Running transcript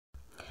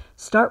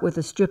Start with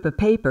a strip of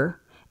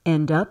paper,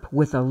 end up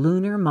with a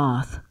lunar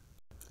moth.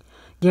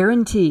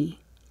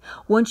 Guarantee.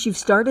 Once you've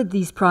started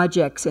these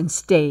projects and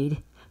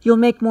stayed, you'll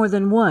make more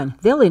than one.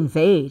 They'll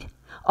invade.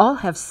 All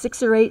have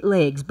 6 or 8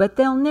 legs, but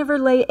they'll never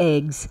lay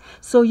eggs,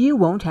 so you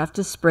won't have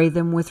to spray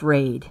them with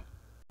Raid.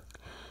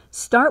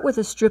 Start with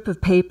a strip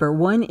of paper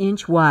 1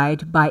 inch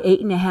wide by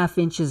 8.5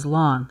 inches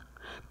long.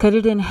 Cut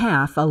it in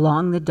half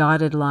along the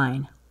dotted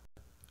line.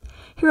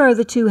 Here are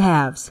the 2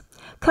 halves.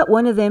 Cut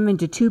one of them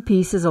into 2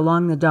 pieces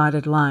along the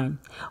dotted line.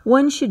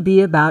 One should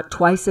be about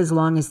twice as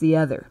long as the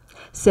other.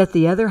 Set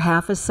the other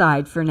half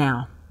aside for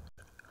now.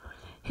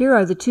 Here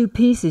are the 2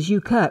 pieces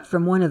you cut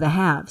from one of the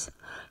halves.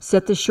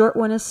 Set the short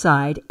one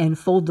aside and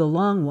fold the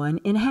long one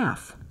in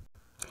half.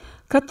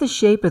 Cut the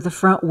shape of the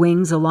front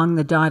wings along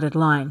the dotted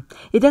line.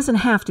 It doesn't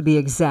have to be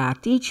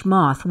exact. Each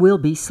moth will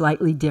be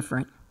slightly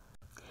different.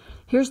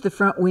 Here's the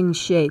front wings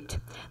shaped.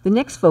 The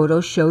next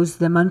photo shows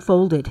them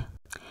unfolded.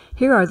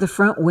 Here are the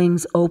front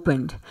wings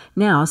opened.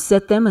 Now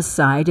set them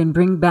aside and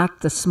bring back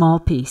the small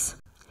piece.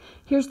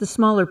 Here's the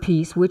smaller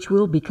piece, which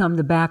will become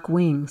the back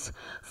wings.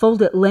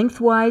 Fold it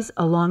lengthwise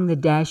along the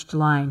dashed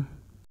line.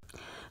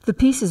 The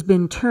piece has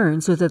been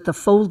turned so that the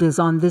fold is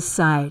on this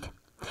side.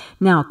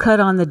 Now cut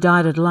on the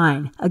dotted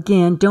line.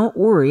 Again, don't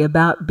worry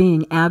about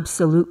being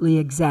absolutely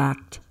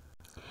exact.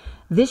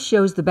 This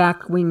shows the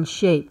back wings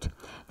shaped.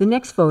 The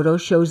next photo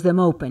shows them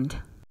opened.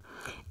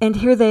 And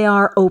here they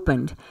are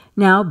opened.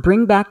 Now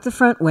bring back the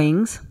front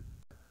wings.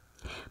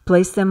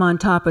 Place them on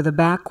top of the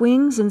back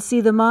wings and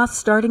see the moth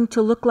starting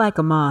to look like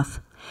a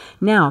moth.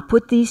 Now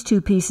put these 2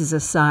 pieces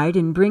aside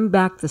and bring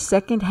back the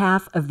second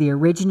half of the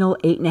original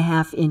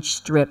 8.5 inch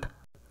strip.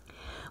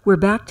 We're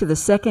back to the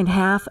second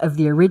half of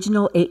the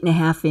original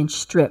 8.5 inch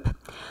strip.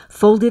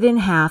 Fold it in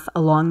half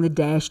along the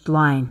dashed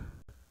line.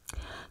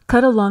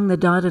 Cut along the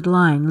dotted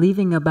line,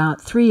 leaving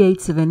about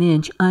 3/8 of an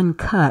inch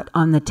uncut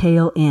on the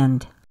tail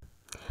end.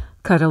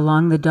 Cut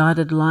along the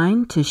dotted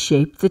line to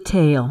shape the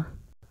tail,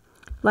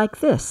 like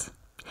this.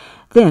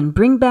 Then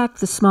bring back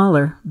the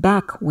smaller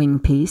back wing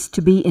piece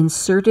to be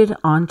inserted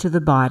onto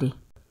the body.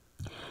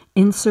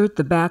 Insert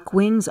the back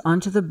wings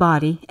onto the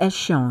body as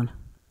shown.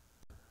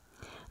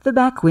 The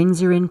back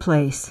wings are in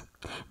place.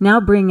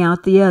 Now bring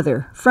out the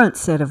other front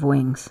set of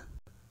wings.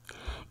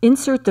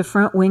 Insert the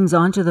front wings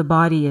onto the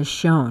body as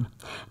shown.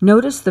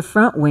 Notice the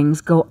front wings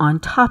go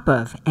on top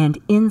of and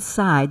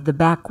inside the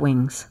back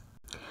wings.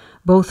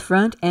 Both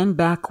front and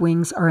back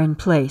wings are in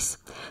place.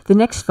 The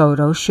next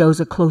photo shows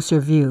a closer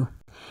view.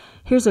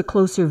 Here's a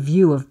closer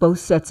view of both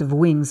sets of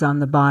wings on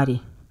the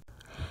body.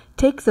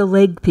 Take the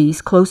leg piece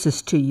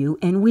closest to you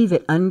and weave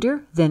it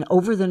under, then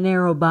over the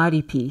narrow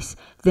body piece,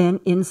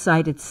 then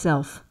inside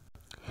itself.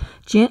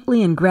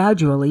 Gently and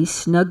gradually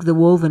snug the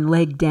woven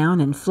leg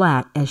down and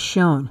flat as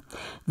shown.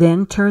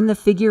 Then turn the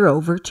figure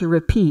over to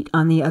repeat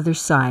on the other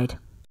side.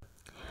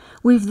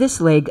 Weave this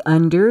leg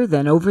under,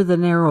 then over the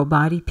narrow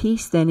body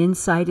piece, then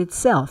inside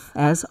itself,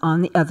 as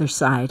on the other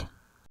side.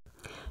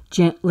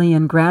 Gently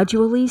and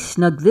gradually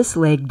snug this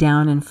leg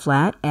down and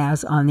flat,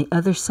 as on the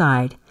other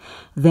side.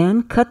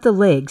 Then cut the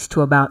legs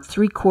to about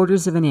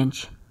 3/4 of an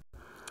inch.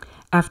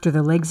 After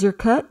the legs are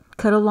cut,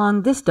 cut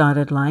along this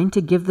dotted line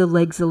to give the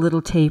legs a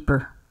little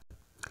taper.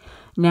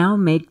 Now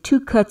make 2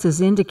 cuts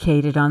as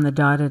indicated on the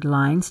dotted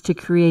lines to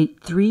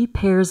create 3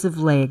 pairs of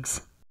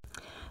legs.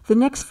 The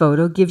next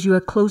photo gives you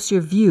a closer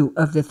view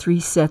of the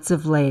 3 sets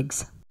of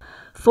legs.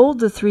 Fold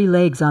the 3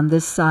 legs on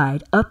this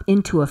side up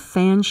into a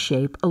fan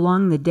shape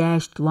along the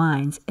dashed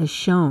lines as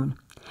shown.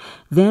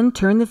 Then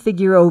turn the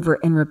figure over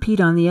and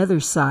repeat on the other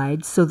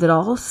side so that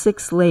all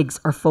 6 legs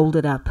are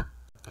folded up.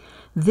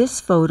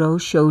 This photo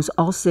shows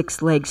all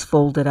 6 legs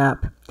folded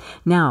up.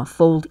 Now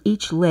fold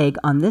each leg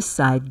on this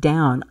side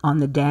down on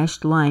the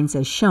dashed lines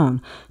as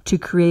shown to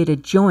create a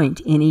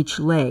joint in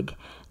each leg.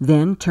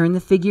 Then turn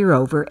the figure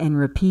over and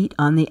repeat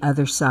on the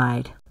other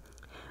side.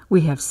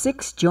 We have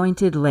 6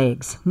 jointed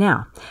legs.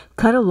 Now,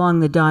 cut along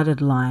the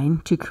dotted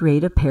line to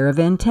create a pair of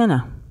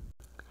antennae.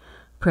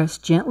 Press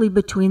gently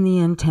between the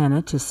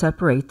antennae to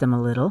separate them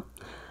a little.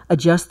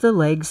 Adjust the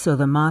legs so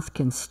the moth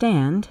can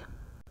stand,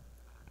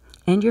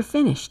 and you're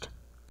finished.